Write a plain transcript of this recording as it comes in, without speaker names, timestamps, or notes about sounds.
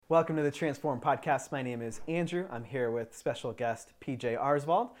Welcome to the Transform Podcast. My name is Andrew. I'm here with special guest PJ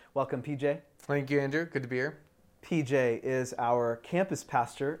Arswald. Welcome, PJ. Thank you, Andrew. Good to be here. PJ is our campus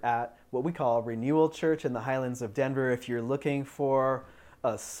pastor at what we call Renewal Church in the Highlands of Denver. If you're looking for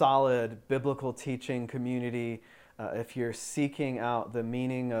a solid biblical teaching community, if you're seeking out the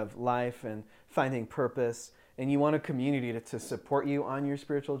meaning of life and finding purpose, and you want a community to support you on your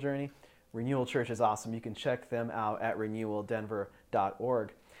spiritual journey, Renewal Church is awesome. You can check them out at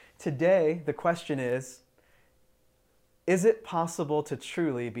renewaldenver.org. Today, the question is it possible to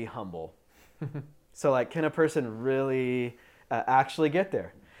truly be humble? So, can a person really actually get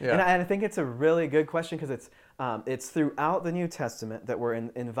there? Yeah. And I think it's a really good question because it's throughout the New Testament that we're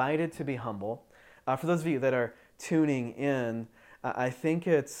invited to be humble. For those of you that are tuning in, I think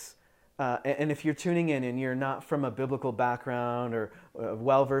it's, and if you're tuning in and you're not from a biblical background or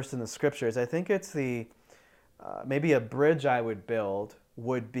well-versed in the scriptures, I think it's maybe a bridge I would build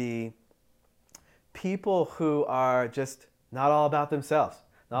would be people who are just not all about themselves,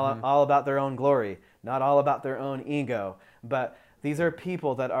 not all about their own glory, not all about their own ego, but these are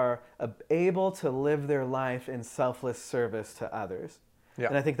people that are able to live their life in selfless service to others. Yeah.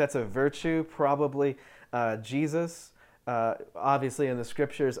 And I think that's a virtue probably Jesus, obviously in the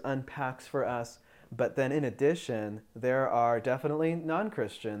scriptures, unpacks for us. But then in addition, there are definitely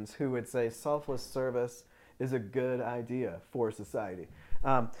non-Christians who would say selfless service is a good idea for society.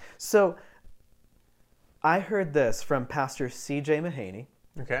 So I heard this from Pastor C.J. Mahaney,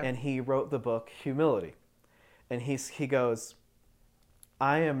 Okay. and he wrote the book Humility. And he goes,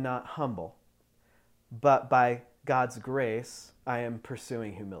 I am not humble, but by God's grace, I am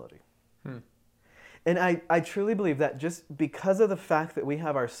pursuing humility. And I truly believe that just because of the fact that we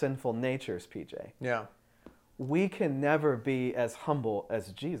have our sinful natures, PJ, Yeah. we can never be as humble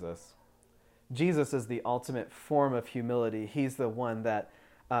as Jesus. Jesus is the ultimate form of humility. He's the one that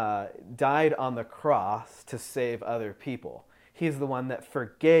died on the cross to save other people. He's the one that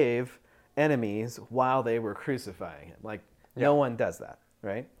forgave enemies while they were crucifying him. No one does that,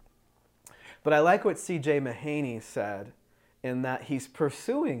 right? But I like what C.J. Mahaney said in that he's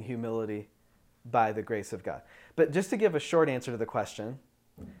pursuing humility by the grace of God. But just to give a short answer to the question,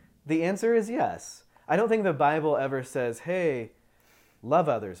 the answer is yes. I don't think the Bible ever says, hey, love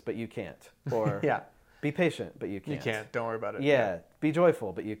others, but you can't. Or Yeah. be patient, but you can't. You can't. Don't worry about it. Yeah, be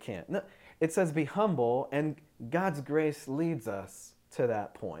joyful, but you can't. No, it says be humble, and God's grace leads us to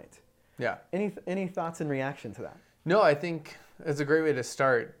that point. Yeah. Any thoughts in reaction to that? No, I think it's a great way to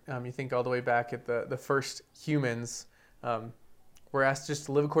start. You think all the way back at the first humans, we're asked just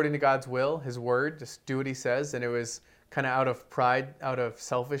to live according to God's will, His word, just do what He says. And it was kind of out of pride, out of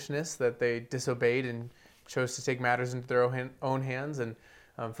selfishness that they disobeyed and chose to take matters into their own hands. And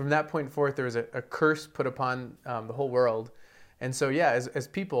from that point forth, there was a curse put upon the whole world. And so, yeah, as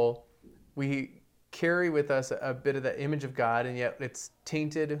people, we carry with us a bit of the image of God, and yet it's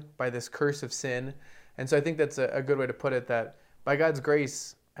tainted by this curse of sin. And so I think that's a good way to put it, that by God's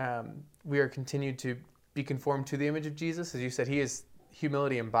grace, we are continued to be conformed to the image of Jesus. As you said, He is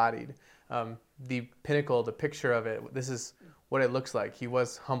humility embodied. The pinnacle, the picture of it, this is what it looks like. He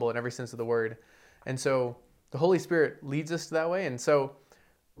was humble in every sense of the word. And so the Holy Spirit leads us to that way. And so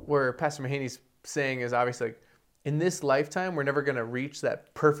where Pastor Mahaney's saying is obviously, in this lifetime, we're never going to reach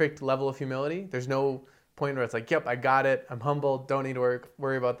that perfect level of humility. There's no point where it's like, yep, I got it. I'm humble. Don't need to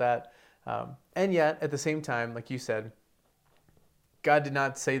worry about that. And yet, at the same time, like you said, God did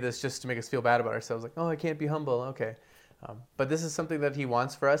not say this just to make us feel bad about ourselves. Like, oh, I can't be humble. Okay. But this is something that He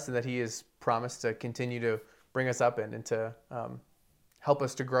wants for us and that He has promised to continue to bring us up in and to help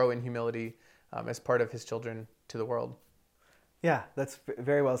us to grow in humility as part of His children to the world. Yeah, that's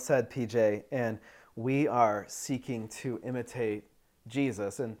very well said, PJ. And we are seeking to imitate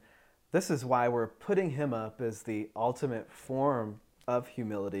Jesus. And this is why we're putting Him up as the ultimate form of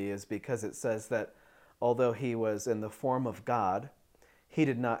humility, is because it says that although He was in the form of God, He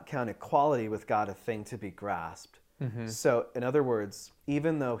did not count equality with God a thing to be grasped. Mm-hmm. So, in other words,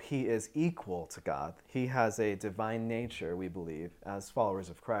 even though He is equal to God, He has a divine nature, we believe, as followers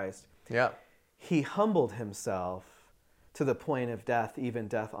of Christ. Yeah. He humbled Himself to the point of death, even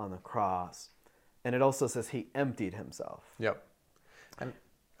death on the cross. And it also says He emptied Himself. Yep. And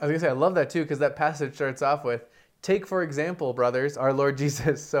I was going to say, I love that too, because that passage starts off with, take, for example, brothers, our Lord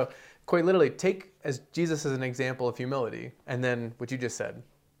Jesus. So quite literally, take as Jesus as an example of humility. And then what you just said,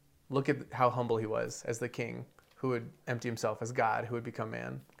 look at how humble He was as the King who would empty Himself, as God who would become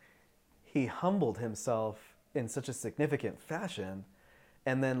man. He humbled Himself in such a significant fashion.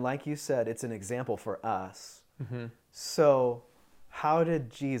 And then, like you said, it's an example for us. Mm-hmm. So how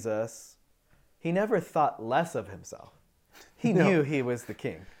did Jesus, He never thought less of Himself. He knew He was the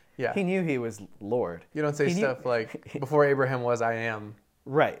King. Yeah. He knew he was Lord. You don't say He knew- stuff like, before Abraham was, I am,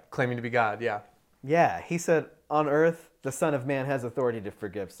 Right. claiming to be God. Yeah. Yeah. He said, on earth, the Son of Man has authority to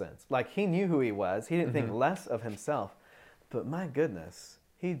forgive sins. Like, he knew who he was. He didn't think less of himself. But my goodness,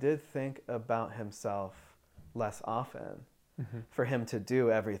 he did think about himself less often. For him to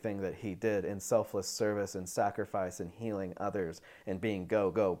do everything that he did in selfless service and sacrifice and healing others and being go,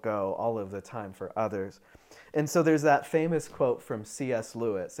 go, go all of the time for others. And so there's that famous quote from C.S.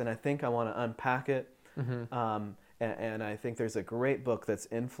 Lewis, and I think I want to unpack it. And I think there's a great book that's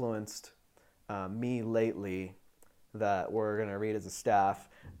influenced me lately that we're going to read as a staff.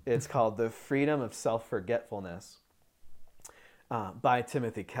 It's called The Freedom of Self-Forgetfulness by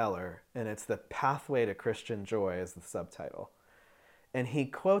Timothy Keller, and it's The Pathway to Christian Joy is the subtitle. And he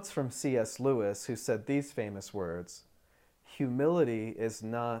quotes from C.S. Lewis, who said these famous words: humility is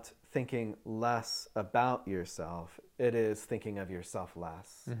not thinking less about yourself, it is thinking of yourself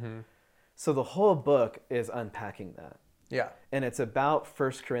less. So the whole book is unpacking that. Yeah. And it's about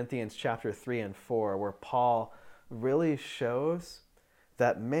 1 Corinthians chapter 3 and 4, where Paul really shows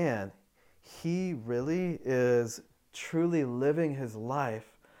that, man, he really is truly living his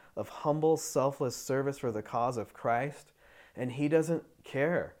life of humble, selfless service for the cause of Christ. And he doesn't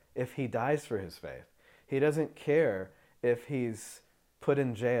care if he dies for his faith. He doesn't care if he's put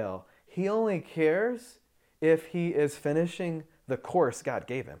in jail. He only cares if he is finishing the course God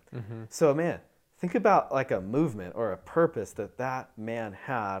gave him. So, man, think about like a movement or a purpose that that man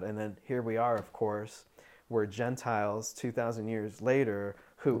had. And then here we are, of course, we're Gentiles 2,000 years later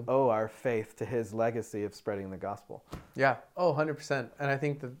who owe our faith to his legacy of spreading the gospel. Yeah. Oh, 100%. And I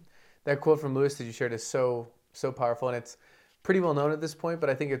think that quote from Lewis that you shared is so powerful. And it's pretty well known at this point, but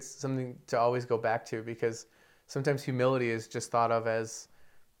I think it's something to always go back to, because sometimes humility is just thought of as,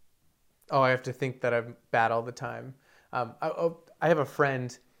 oh, I have to think that I'm bad all the time. I have a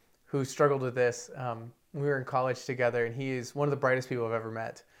friend who struggled with this. We were in college together, and he is one of the brightest people I've ever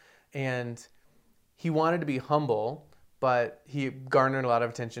met. And he wanted to be humble, but he garnered a lot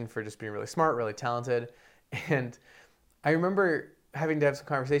of attention for just being really smart, really talented. And I remember having to have some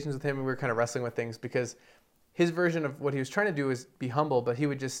conversations with him, and we were kind of wrestling with things, because his version of what he was trying to do was be humble, but he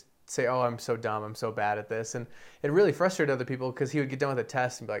would just say, oh, I'm so dumb, I'm so bad at this. And it really frustrated other people, because he would get done with a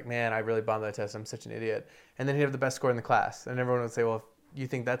test and be like, man, I really bombed that test, I'm such an idiot. And then he'd have the best score in the class. And everyone would say, well, if you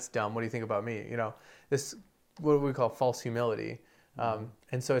think that's dumb, what do you think about me? You know, this, what we call false humility.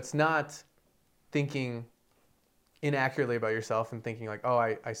 And so it's not thinking inaccurately about yourself and thinking like, oh,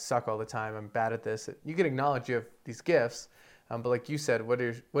 I suck all the time, I'm bad at this. You can acknowledge you have these gifts, but like you said, what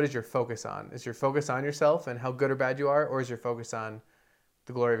is your focus on? Is your focus on yourself and how good or bad you are, or is your focus on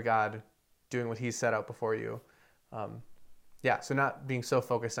the glory of God doing what he's set out before you? So not being so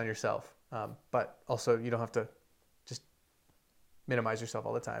focused on yourself, but also you don't have to just minimize yourself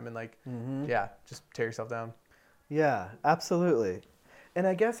all the time and just tear yourself down. Yeah, absolutely. And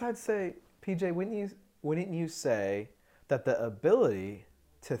I guess I'd say, PJ, wouldn't you say that the ability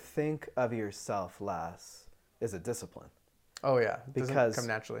to think of yourself less is a discipline? Oh yeah, it doesn't because come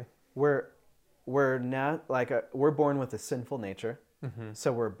naturally. We're not we're born with a sinful nature,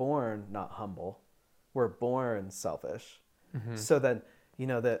 so we're born not humble, we're born selfish. So then, you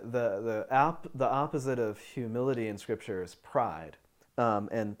know, the opposite of humility in Scripture is pride,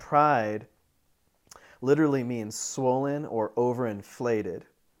 and pride literally means swollen or overinflated.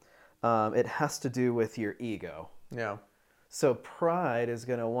 It has to do with your ego. Yeah. So pride is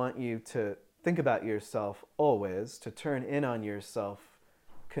going to want you to think about yourself always, to turn in on yourself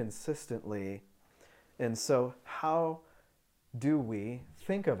consistently. And so how do we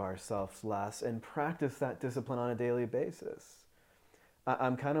think of ourselves less and practice that discipline on a daily basis?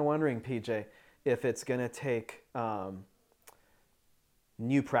 I'm kind of wondering, PJ, if it's going to take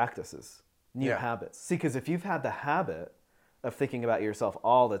new practices, new habits. See, because if you've had the habit of thinking about yourself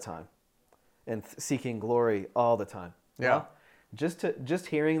all the time and seeking glory all the time, well, just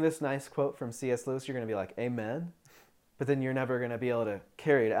hearing this nice quote from C.S. Lewis, you're going to be like, amen. But then you're never going to be able to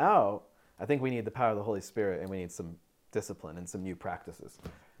carry it out. I think we need the power of the Holy Spirit, and we need some discipline and some new practices.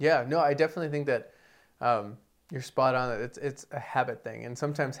 Yeah, no, I definitely think that you're spot on. It's a habit thing, and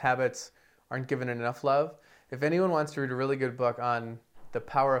sometimes habits aren't given enough love. If anyone wants to read a really good book on the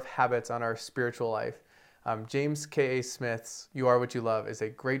power of habits on our spiritual life, James K.A. Smith's You Are What You Love is a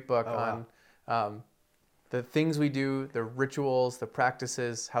great book on the things we do, the rituals, the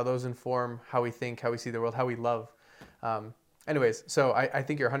practices, how those inform how we think, how we see the world, how we love. Anyways, so I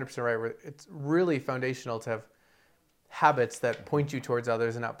think you're 100% right. It's really foundational to have habits that point you towards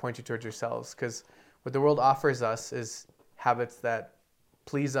others and not point you towards yourselves, because what the world offers us is habits that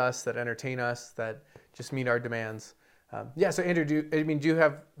please us, that entertain us, that just meet our demands. So Andrew, do you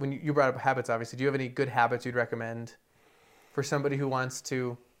have, when you brought up habits, obviously, do you have any good habits you'd recommend for somebody who wants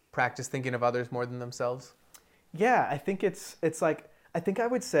to practice thinking of others more than themselves? Yeah, I think it's like, I think I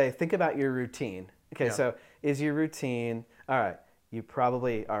would say, think about your routine. Okay, Yeah. so is your routine, all right, you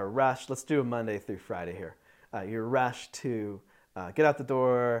probably are rushed. Let's do a Monday through Friday here. You're rushed to get out the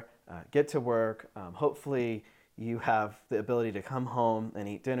door, get to work. Hopefully you have the ability to come home and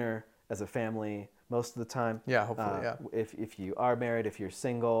eat dinner as a family most of the time. Yeah, hopefully, yeah. If you are married, if you're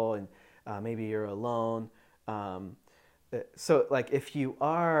single, and maybe you're alone. So like if you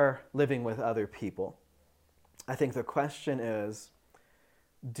are living with other people, I think the question is,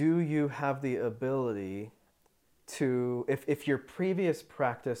 do you have the ability to, if your previous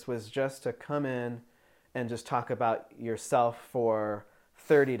practice was just to come in and just talk about yourself for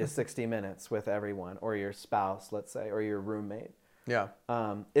 30 to 60 minutes with everyone, or your spouse, let's say, or your roommate, Yeah.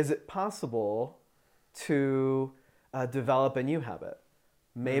 is it possible to develop a new habit?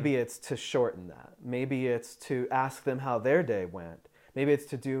 Maybe it's to shorten that. Maybe it's to ask them how their day went. Maybe it's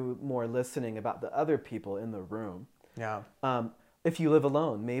to do more listening about the other people in the room. Yeah. If you live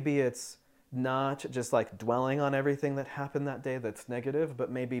alone, maybe it's not just like dwelling on everything that happened that day that's negative, but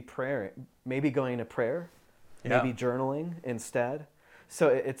maybe prayer, maybe going to prayer, Yeah. maybe journaling instead. So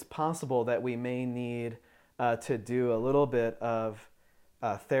it's possible that we may need to do a little bit of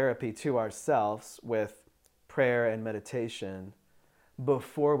therapy to ourselves with prayer and meditation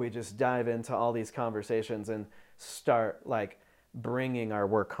before we just dive into all these conversations and start like bringing our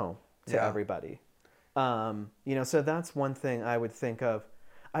work home to Yeah. everybody. So that's one thing I would think of.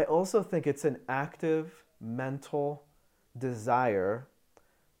 I also think it's an active mental desire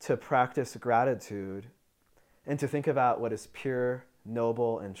to practice gratitude and to think about what is pure,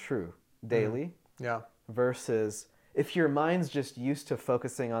 noble, and true daily, Yeah. versus if your mind's just used to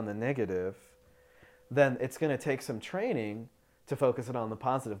focusing on the negative, then it's going to take some training to focus it on the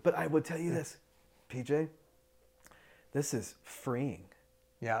positive. But I would tell you this, PJ, this is freeing.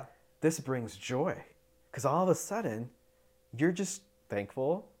 Yeah. This brings joy, because all of a sudden you're just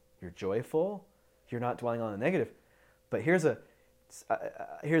thankful, you're joyful, you're not dwelling on the negative. But here's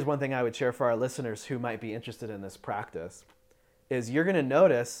one thing I would share for our listeners who might be interested in this practice, is you're going to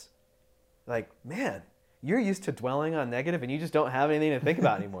notice, like, man, you're used to dwelling on negative and you just don't have anything to think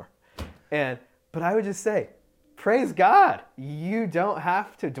about anymore. But I would just say, praise God, you don't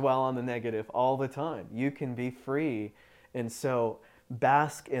have to dwell on the negative all the time. You can be free. And so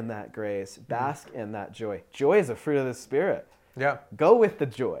bask in that grace, bask in that joy. Joy is a fruit of the Spirit. Yeah. Go with the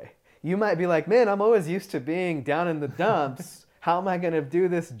joy. You might be like, man, I'm always used to being down in the dumps. How am I going to do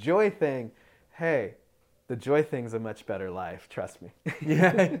this joy thing? Hey, the joy thing's a much better life. Trust me.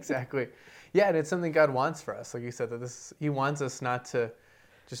 Yeah, exactly. Yeah, and it's something God wants for us. Like you said, He wants us not to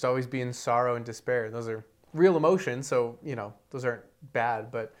just always be in sorrow and despair. Those are real emotions, so, those aren't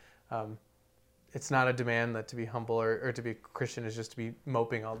bad, but it's not a demand that to be humble or to be a Christian is just to be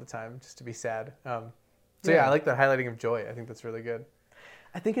moping all the time, just to be sad. I like the highlighting of joy. I think that's really good.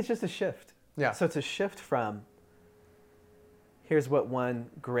 I think it's just a shift. Yeah. So it's a shift from, here's what one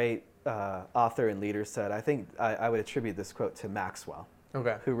great author and leader said. I think I would attribute this quote to Maxwell,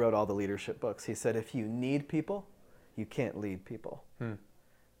 Okay. who wrote all the leadership books. He said, if you need people, you can't lead people.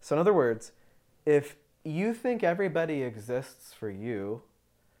 So in other words, if you think everybody exists for you,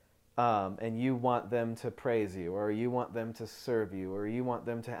 and you want them to praise you, or you want them to serve you, or you want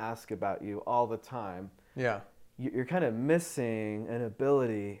them to ask about you all the time, Yeah. you're kind of missing an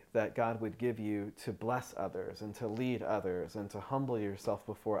ability that God would give you to bless others and to lead others and to humble yourself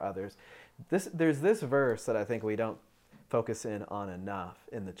before others. There's this verse that I think we don't focus in on enough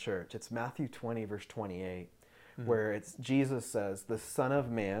in the church. It's Matthew 20, verse 28, where Jesus says, the Son of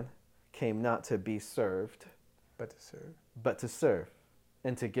Man came not to be served, But to serve. but to serve,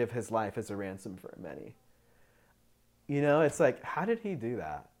 and to give his life as a ransom for many. It's like, how did he do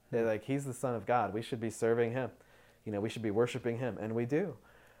that? Like, he's the Son of God. We should be serving him. We should be worshiping him, and we do.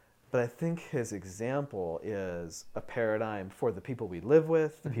 But I think his example is a paradigm for the people we live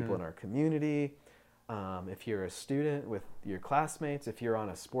with, the people in our community. If you're a student with your classmates, if you're on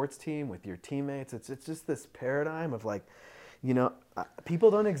a sports team with your teammates, it's just this paradigm of like,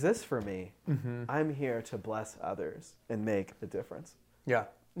 people don't exist for me. I'm here to bless others and make a difference. Yeah.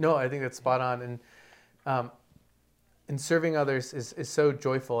 No, I think that's spot on. And serving others is so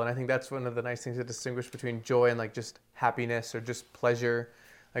joyful. And I think that's one of the nice things to distinguish between joy and like just happiness or just pleasure.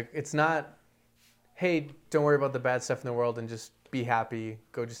 Like, it's not, hey, don't worry about the bad stuff in the world and just be happy,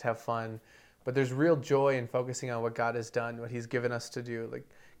 go just have fun. But there's real joy in focusing on what God has done, what he's given us to do. Like,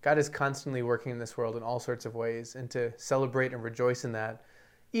 God is constantly working in this world in all sorts of ways, and to celebrate and rejoice in that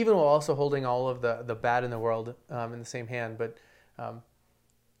even while also holding all of the bad in the world in the same hand, but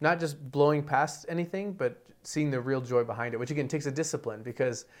not just blowing past anything, but seeing the real joy behind it, which again takes a discipline,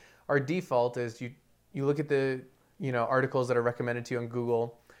 because our default is you look at the articles that are recommended to you on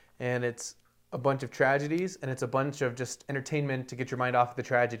Google, and it's a bunch of tragedies, and it's a bunch of just entertainment to get your mind off of the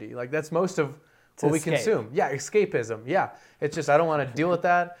tragedy. Like that's most of what we consume. Yeah, escapism. Yeah, it's just I don't want to deal with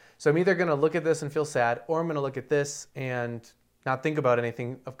that, so I'm either going to look at this and feel sad, or I'm going to look at this and not think about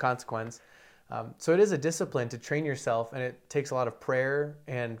anything of consequence. So it is a discipline to train yourself, and it takes a lot of prayer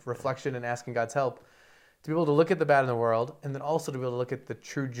and reflection and asking God's help to be able to look at the bad in the world, and then also to be able to look at the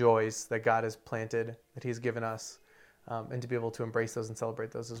true joys that God has planted, that He's given us, and to be able to embrace those and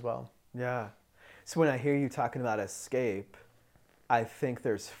celebrate those as well. Yeah. So when I hear you talking about escape, I think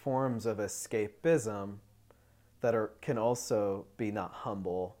there's forms of escapism that can also be not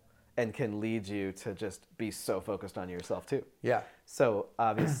humble and can lead you to just be so focused on yourself too. Yeah. So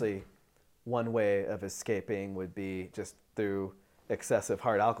obviously, one way of escaping would be just through excessive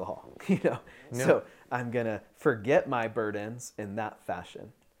hard alcohol, Yeah. So I'm going to forget my burdens in that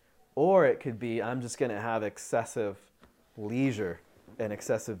fashion. Or it could be I'm just going to have excessive leisure and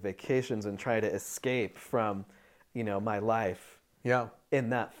excessive vacations and try to escape from, my life Yeah. in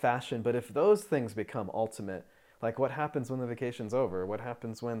that fashion. But if those things become ultimate, like what happens when the vacation's over? What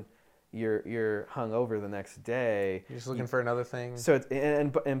happens when you're hung over the next day? You're just looking for another thing. So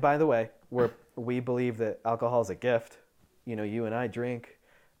and by the way, we believe that alcohol is a gift. You and I drink.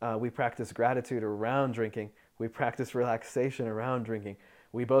 We practice gratitude around drinking. We practice relaxation around drinking.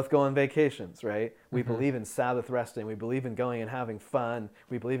 We both go on vacations, right? We believe in Sabbath resting. We believe in going and having fun.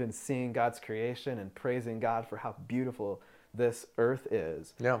 We believe in seeing God's creation and praising God for how beautiful this earth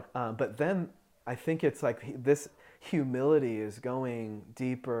is. Yeah. But then I think it's like this humility is going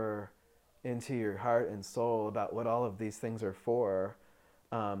deeper into your heart and soul about what all of these things are for.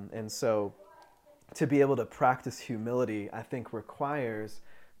 And so to be able to practice humility, I think requires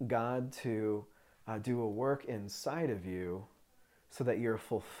God to do a work inside of you so that you're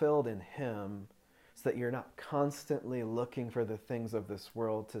fulfilled in Him, so that you're not constantly looking for the things of this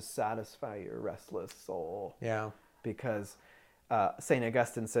world to satisfy your restless soul. Yeah. Because St.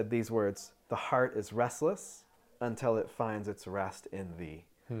 Augustine said these words, "The heart is restless until it finds its rest in Thee."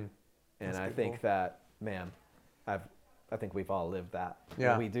 And I think that, man, I think we've all lived that.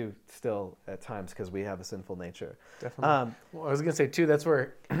 Yeah. We do still at times because we have a sinful nature. Definitely. Well, I was going to say, too, that's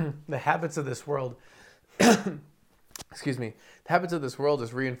where the habits of this world, excuse me, the habits of this world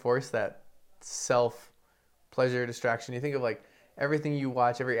just reinforce that self-pleasure distraction. You think of like everything you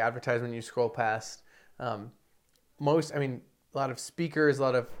watch, every advertisement you scroll past. A lot of speakers, a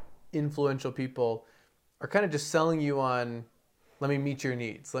lot of influential people are kind of just selling you on, let me meet your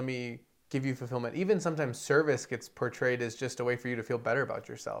needs. Let me give you fulfillment. Even sometimes service gets portrayed as just a way for you to feel better about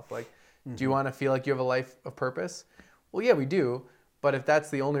yourself. Like, do you want to feel like you have a life of purpose? Well, yeah, we do. But if that's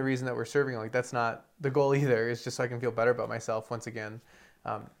the only reason that we're serving, like that's not the goal either. It's just so I can feel better about myself once again.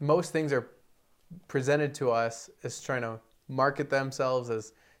 Most things are presented to us as trying to market themselves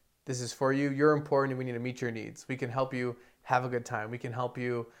as this is for you. You're important and we need to meet your needs. We can help you have a good time. We can help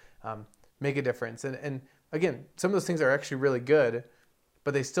you make a difference. And again, some of those things are actually really good,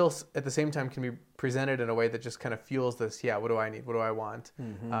 but they still, at the same time, can be presented in a way that just kind of fuels this, what do I need? What do I want?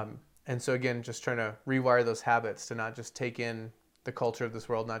 And so again, just trying to rewire those habits to not just take in the culture of this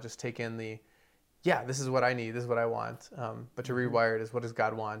world, not just take in this is what I need, this is what I want, but to rewire it as what does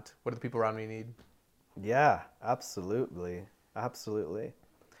God want? What do the people around me need? Yeah, absolutely. Absolutely.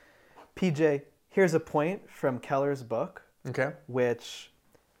 PJ, here's a point from Keller's book, Okay. which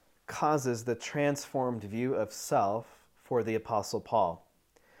causes the transformed view of self for the Apostle Paul.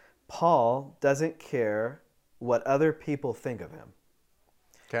 Paul doesn't care what other people think of him.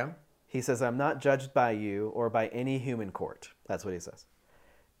 Okay. He says, I'm not judged by you or by any human court. That's what he says.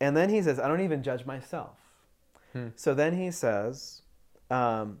 And then he says, I don't even judge myself. So then he says,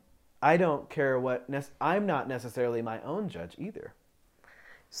 I don't care I'm not necessarily my own judge either.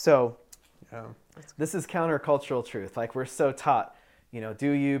 So this is countercultural truth. Like we're so taught,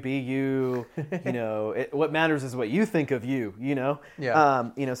 do you, be you, what matters is what you think of you,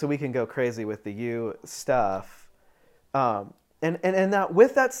 Yeah. So we can go crazy with the you stuff. And now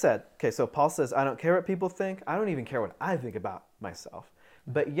with that said, okay, so Paul says, I don't care what people think. I don't even care what I think about myself.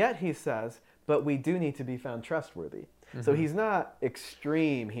 But yet he says, but we do need to be found trustworthy. So he's not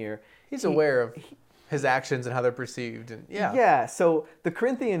extreme here. He's aware of his actions and how they're perceived. And Yeah, so the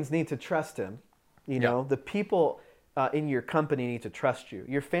Corinthians need to trust him. The people in your company need to trust you.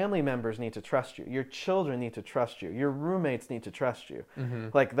 Your family members need to trust you. Your children need to trust you. Your roommates need to trust you.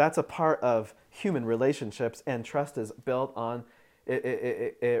 Like that's a part of human relationships, and trust is built on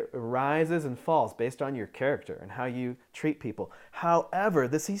It rises and falls based on your character and how you treat people. However,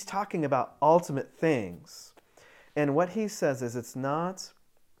 he's talking about ultimate things. And what he says is, it's not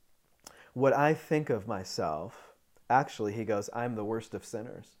what I think of myself. Actually, he goes, I'm the worst of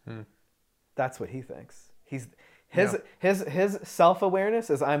sinners. That's what he thinks. His self-awareness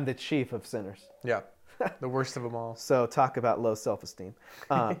is, I'm the chief of sinners. Yeah, the worst of them all. So talk about low self-esteem.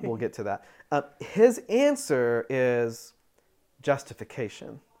 We'll get to that. His answer is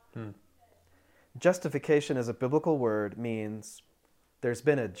justification. Justification as a biblical word means there's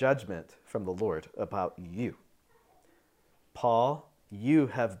been a judgment from the Lord about you. Paul, you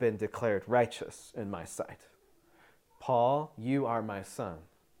have been declared righteous in my sight. Paul, you are my son.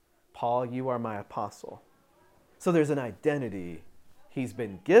 Paul, you are my apostle. So there's an identity he's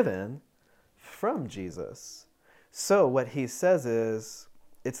been given from Jesus. So what he says is,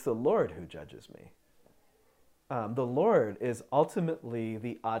 it's the Lord who judges me. The Lord is ultimately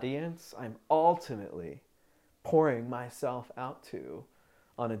the audience I'm ultimately pouring myself out to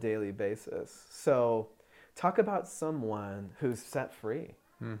on a daily basis. So talk about someone who's set free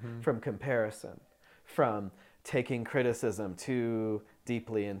from comparison, from taking criticism too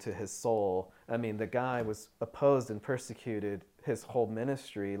deeply into his soul. I mean, the guy was opposed and persecuted his whole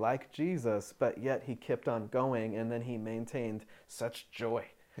ministry like Jesus, but yet he kept on going, and then he maintained such joy.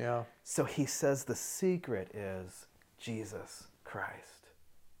 Yeah. So he says the secret is Jesus Christ.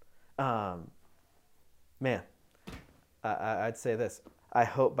 Man, I'd say this. I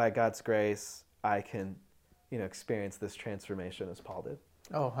hope by God's grace I can, experience this transformation as Paul did.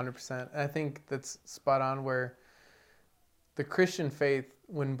 Oh, 100%. I think that's spot on, where the Christian faith,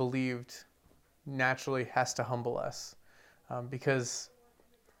 when believed, naturally has to humble us. Because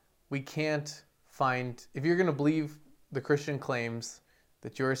we can't find, if you're going to believe the Christian claims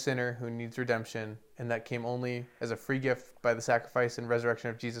that you're a sinner who needs redemption, and that came only as a free gift by the sacrifice and resurrection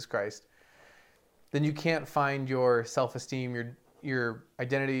of Jesus Christ, then you can't find your self-esteem, your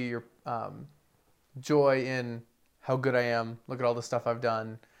identity, your joy in how good I am. Look at all the stuff I've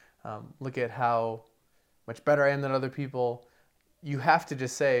done. Look at how much better I am than other people. You have to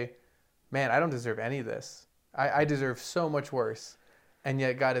just say, man, I don't deserve any of this. I deserve so much worse. And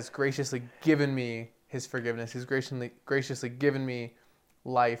yet God has graciously given me his forgiveness. He's graciously given me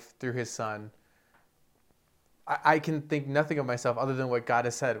life through his son. I can think nothing of myself other than what God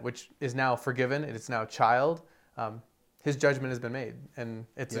has said, which is now forgiven. It's now child. His judgment has been made, and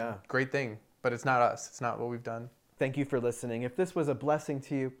it's a great thing, but it's not us. It's not what we've done. Thank you for listening. If this was a blessing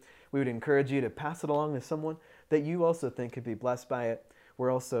to you, we would encourage you to pass it along to someone that you also think could be blessed by it. We're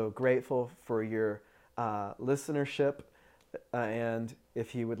also grateful for your listenership, and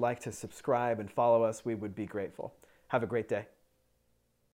if you would like to subscribe and follow us, we would be grateful. Have a great day.